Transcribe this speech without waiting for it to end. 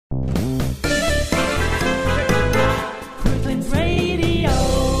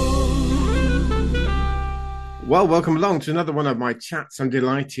Well, welcome along to another one of my chats. I'm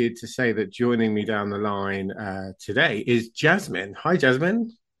delighted to say that joining me down the line today is Jasmine. Hi,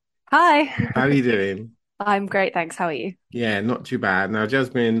 Jasmine. Hi. How are you doing? I'm great, thanks. How are you? Yeah, not too bad. Now,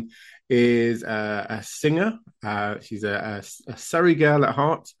 Jasmine is a singer. She's a Surrey girl at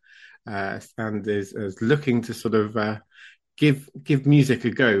heart, and is looking to sort of give music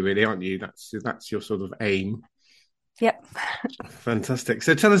a go. Really, aren't you? That's your sort of aim. Yep. Fantastic.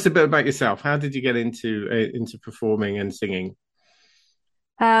 So, tell us a bit about yourself. How did you get into performing and singing?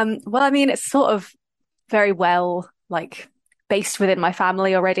 Well, I mean, it's sort of very well based within my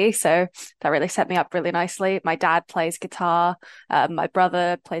family already, so that really set me up really nicely. My dad plays guitar, my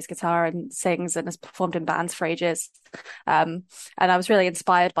brother plays guitar and sings and has performed in bands for ages. And I was really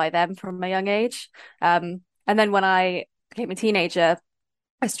inspired by them from a young age. And then when I became a teenager,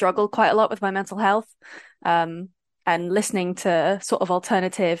 I struggled quite a lot with my mental health. Um, and listening to sort of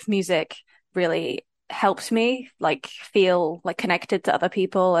alternative music really helped me feel like connected to other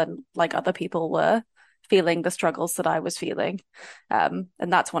people and like other people were feeling the struggles that I was feeling. And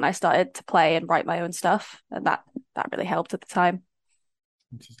that's when I started to play and write my own stuff, and that really helped at the time.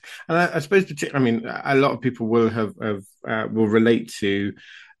 And I suppose, I mean, a lot of people will relate to,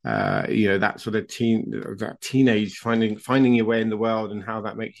 that sort of that teenage finding your way in the world and how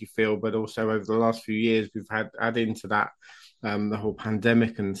that makes you feel. But also over the last few years, we've had add into that the whole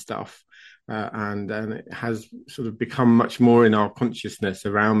pandemic and stuff, and it has sort of become much more in our consciousness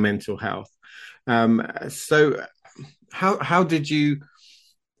around mental health. So, how did you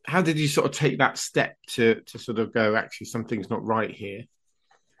sort of take that step to sort of go, actually, something's not right here?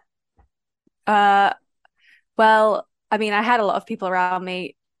 Uh, well, I mean, I had a lot of people around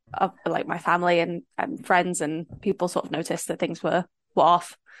me, like my family and friends, and people sort of noticed that things were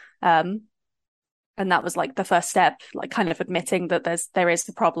off. Um, and that was like the first step, like kind of admitting that there is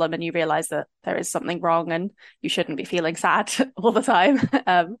the problem, and you realize that there is something wrong, and you shouldn't be feeling sad all the time.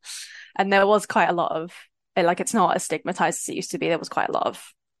 And there was quite a lot of like it's not as stigmatized as it used to be. There was quite a lot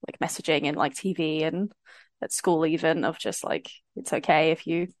of like messaging in like TV and at school even of just like it's okay if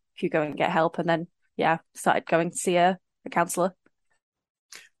you go and get help, and then yeah, started going to see a counselor.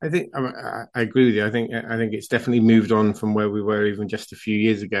 I think I agree with you. I think it's definitely moved on from where we were even just a few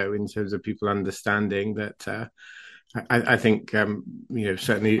years ago in terms of people understanding that. I think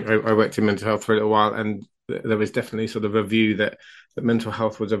certainly I worked in mental health for a little while, and there was definitely sort of a view that mental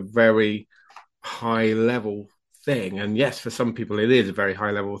health was a very high level thing. And yes, for some people it is a very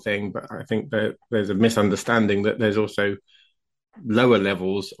high level thing, but I think that there's a misunderstanding that there's also lower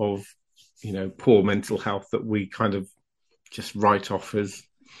levels of poor mental health that we kind of just write off as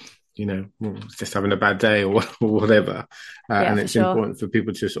well, just having a bad day or whatever. Yeah, And for it's sure. important for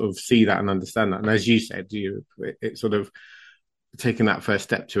people to sort of see that and understand that. And as you said, it's sort of taking that first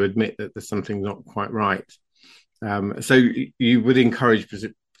step to admit that there's something not quite right. So you would encourage,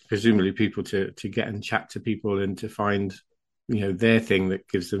 presumably, people to get and chat to people and to find, their thing that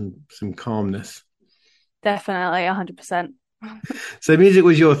gives them some calmness. Definitely 100%. So music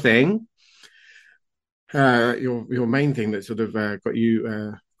was your thing, your main thing that sort of got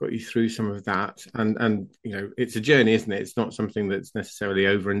you through some of that, and it's a journey, isn't it? It's not something that's necessarily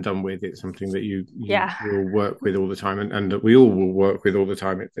over and done with. It's something that you Yeah. will work with all the time, and that we all will work with all the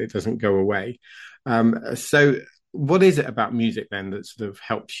time. It doesn't go away. So what is it about music then that sort of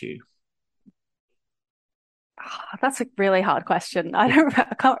helps you? That's a really hard question. I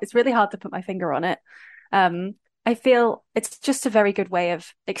can't, it's really hard to put my finger on it. Um, I feel it's just a very good way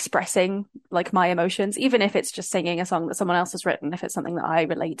of expressing like my emotions, even if it's just singing a song that someone else has written, if it's something that I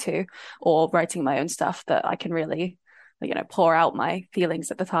relate to, or writing my own stuff that I can really, pour out my feelings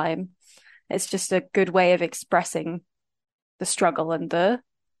at the time. It's just a good way of expressing the struggle and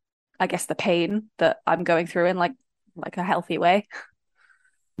I guess, the pain that I'm going through in like a healthy way.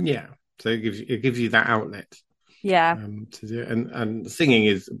 Yeah, so it gives you that outlet. Yeah. To do it. And singing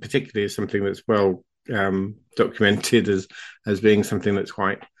is particularly something that's well documented as being something that's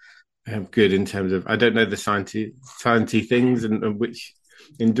quite good in terms of, I don't know the sciencey things and which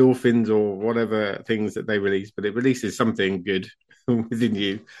endorphins or whatever things that they release, but it releases something good within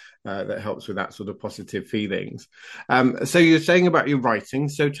you that helps with that sort of positive feelings. So you're saying about your writing.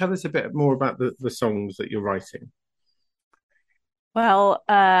 So tell us a bit more about the songs that you're writing. Well,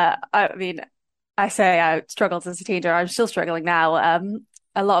 I mean, I say I struggled as a teenager. I'm still struggling now.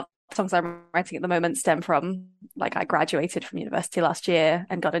 A lot of songs I'm writing at the moment stem from like I graduated from university last year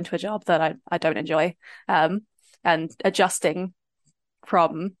and got into a job that I don't enjoy. Um, and adjusting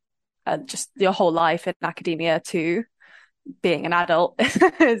from just your whole life in academia to being an adult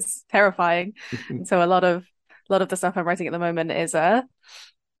is terrifying. And so a lot of the stuff I'm writing at the moment is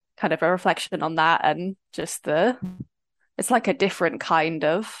kind of a reflection on that and just the it's like a different kind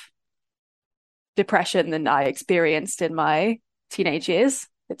of depression than I experienced in my teenage years.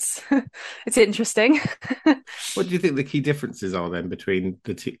 It's it's interesting. What do you think the key differences are then between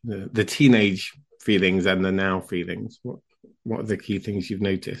the teenage feelings and the now feelings? What are the key things you've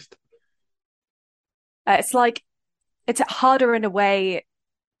noticed? It's like it's harder in a way.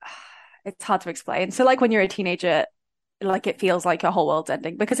 It's hard to explain. So like when you're a teenager, like it feels like your whole world's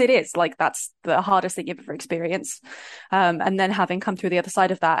ending because it is like that's the hardest thing you've ever experienced. And then having come through the other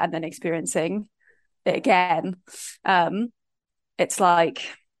side of that and then experiencing it again, um, it's like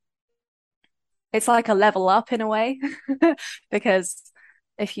it's like a level up in a way because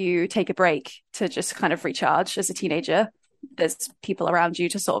if you take a break to just kind of recharge as a teenager, there's people around you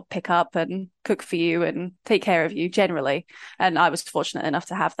to sort of pick up and cook for you and take care of you generally. And I was fortunate enough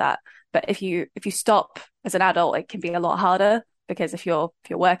to have that. But if you stop as an adult, it can be a lot harder because if you're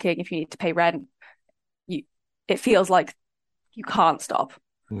working, if you need to pay rent, you it feels like you can't stop.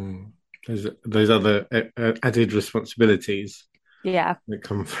 Mm. Those other added responsibilities Yeah. that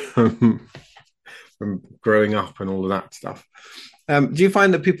come from growing up and all of that stuff. Do you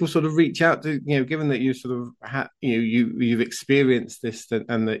find that people sort of reach out to, given that you sort of you've experienced this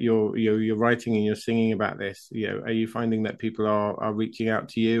and that you're writing and you're singing about this, are you finding that people are reaching out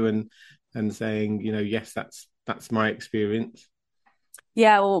to you and saying, yes, that's my experience?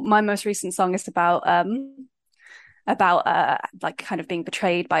 Yeah, well, my most recent song is about like kind of being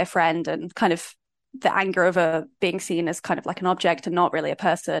betrayed by a friend and kind of the anger of being seen as kind of like an object and not really a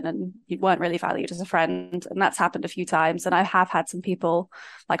person and you weren't really valued as a friend, and that's happened a few times. And I have had some people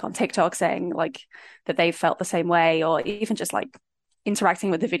like on TikTok saying like that they've felt the same way, or even just like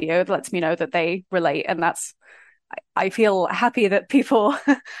interacting with the video that lets me know that they relate. And that's I feel happy that people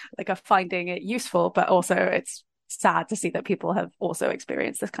like are finding it useful, but also it's sad to see that people have also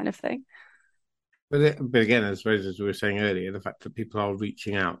experienced this kind of thing. But again, I suppose as we were saying earlier, the fact that people are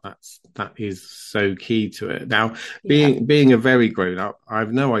reaching out, that is so key to it. Now, Yeah. being a very grown up, I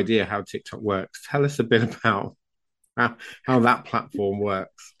have no idea how TikTok works. Tell us a bit about how that platform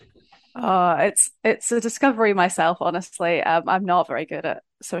works. It's a discovery myself, honestly. I'm not very good at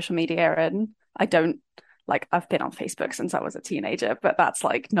social media and I don't like I've been on Facebook since I was a teenager, but that's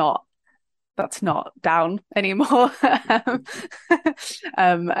not down anymore.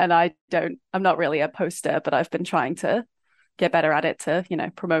 And I'm not really a poster, but I've been trying to get better at it to,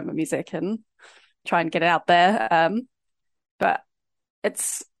 promote my music and try and get it out there. But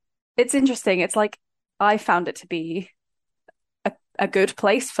it's it's interesting. It's like I found it to be a good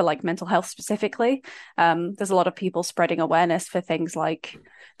place for like mental health specifically. There's a lot of people spreading awareness for things like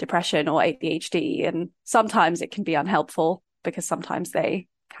depression or ADHD, and sometimes it can be unhelpful because sometimes they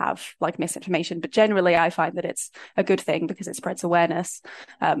have like misinformation, but generally I find that it's a good thing because it spreads awareness.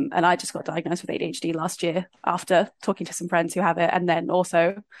 And I just got diagnosed with ADHD last year after talking to some friends who have it, and then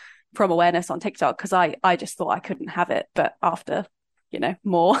also from awareness on TikTok because I just thought I couldn't have it, but after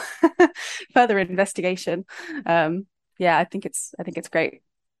more further investigation, yeah, I think it's great.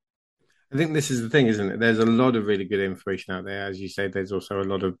 I think this is the thing, isn't it? There's a lot of really good information out there. As you say, there's also a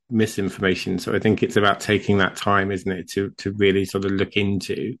lot of misinformation. So I think it's about taking that time, isn't it, to really sort of look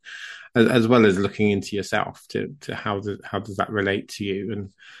into, as well as looking into yourself to how does that relate to you,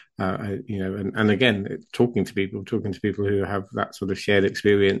 and and again, talking to people who have that sort of shared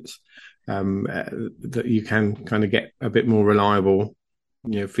experience, that you can kind of get a bit more reliable,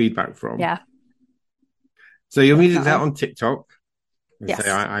 feedback from. Yeah, So your music's out definitely. on TikTok. So Yes.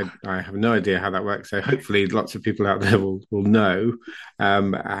 I have no idea how that works. So hopefully, lots of people out there will know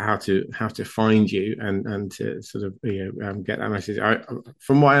how to find you and to sort of get that message.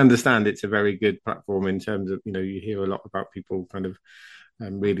 From what I understand, it's a very good platform in terms of you hear a lot about people kind of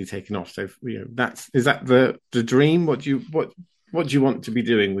really taking off. So is that the dream? What do you want to be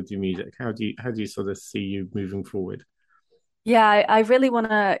doing with your music? How do you sort of see you moving forward? Yeah, I really want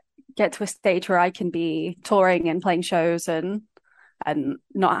to get to a stage where I can be touring and playing shows and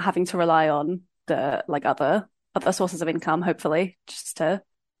not having to rely on the like other sources of income, hopefully, just to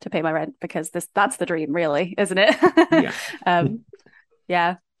pay my rent because that's the dream, really, isn't it? Yeah. um,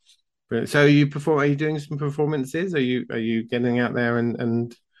 yeah. So are you doing some performances? Are you getting out there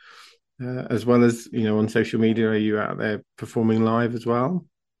and as well as on social media? Are you out there performing live as well?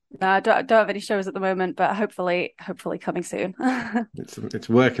 No, I don't have any shows at the moment, but hopefully coming soon. It's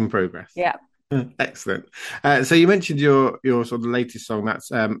work in progress. Yeah. Excellent. So you mentioned your sort of latest song.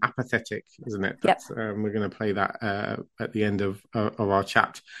 That's apathetic, isn't it? Yep. That's we're going to play that at the end of our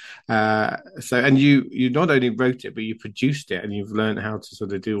chat. And you not only wrote it, but you produced it, and you've learned how to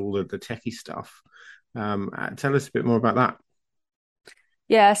sort of do all of the techie stuff. Tell us a bit more about that.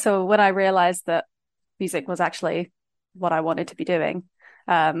 Yeah, so when I realized that music was actually what I wanted to be doing,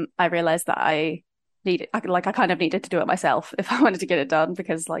 I realized that I kind of needed to do it myself if I wanted to get it done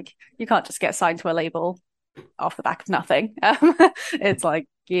because like you can't just get signed to a label off the back of nothing. It's like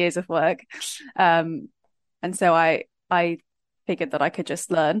years of work. Um, and so I figured that I could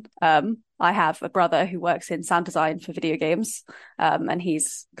just learn. I have a brother who works in sound design for video games, and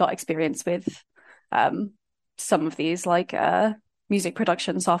he's got experience with um, some of these like music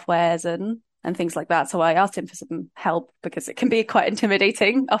production softwares and things like that. So I asked him for some help because it can be quite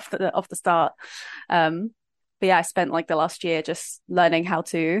intimidating off the start. But yeah, I spent like the last year just learning how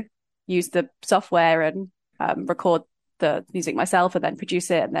to use the software and record the music myself and then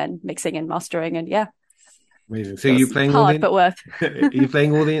produce it and then mixing and mastering. And yeah, Amazing. So it you was playing all hard the but worth. are you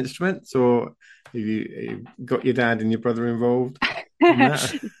playing all the instruments, or have you got your dad and your brother involved in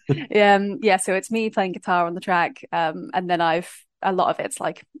that? Yeah, so it's me playing guitar on the track, and then I've a lot of it's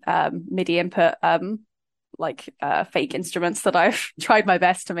like MIDI input, like fake instruments that I've tried my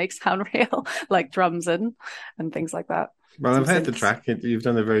best to make sound real, like drums and things like that. Well, Some I've heard the synths. track. You've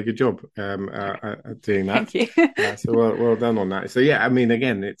done a very good job at doing that. Thank you. So well done on that. So yeah, I mean,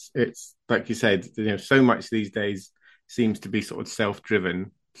 again, it's like you said, so much these days seems to be sort of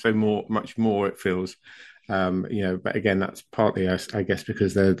self-driven. So much more it feels. But again, that's partly, I guess,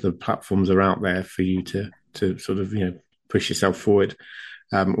 because the platforms are out there for you to sort of push yourself forward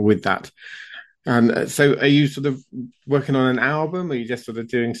with that. And so, are you sort of working on an album? Are you just sort of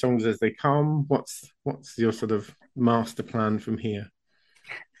doing songs as they come? What's your sort of master plan from here?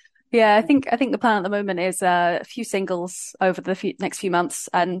 Yeah, I think the plan at the moment is a few singles over the next few months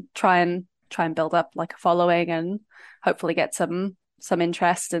and try and build up like a following and hopefully get some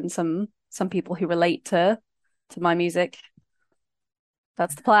interest and some people who relate to my music.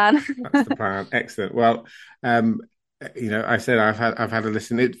 That's the plan. That's the plan. Excellent. Well, I said I've had a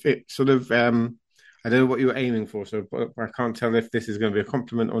listen. It sort of I don't know what you were aiming for, so but I can't tell if this is going to be a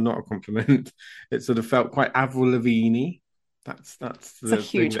compliment or not a compliment. It sort of felt quite Avril Lavigne. That's It's a the thing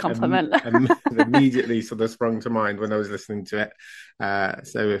huge that compliment. immediately sort of sprung to mind when I was listening to it.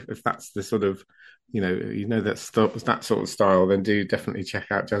 So if that's the sort of that sort of style, then do definitely check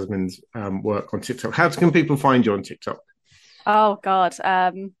out Jasmine's work on TikTok. How can people find you on TikTok? Oh God.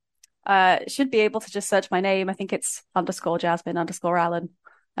 Should be able to just search my name. I think it's underscore Jasmine underscore Allen.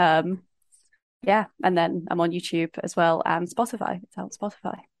 Um, yeah, and then I'm on YouTube as well and Spotify. It's on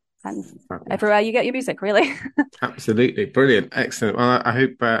Spotify and Fabulous. everywhere you get your music, really. Absolutely brilliant, excellent. Well, I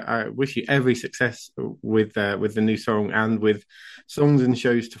hope I wish you every success with the new song and with songs and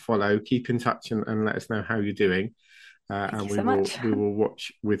shows to follow. Keep in touch and let us know how you're doing, Thank and you we so will much. we will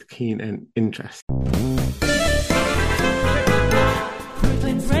watch with keen and interest.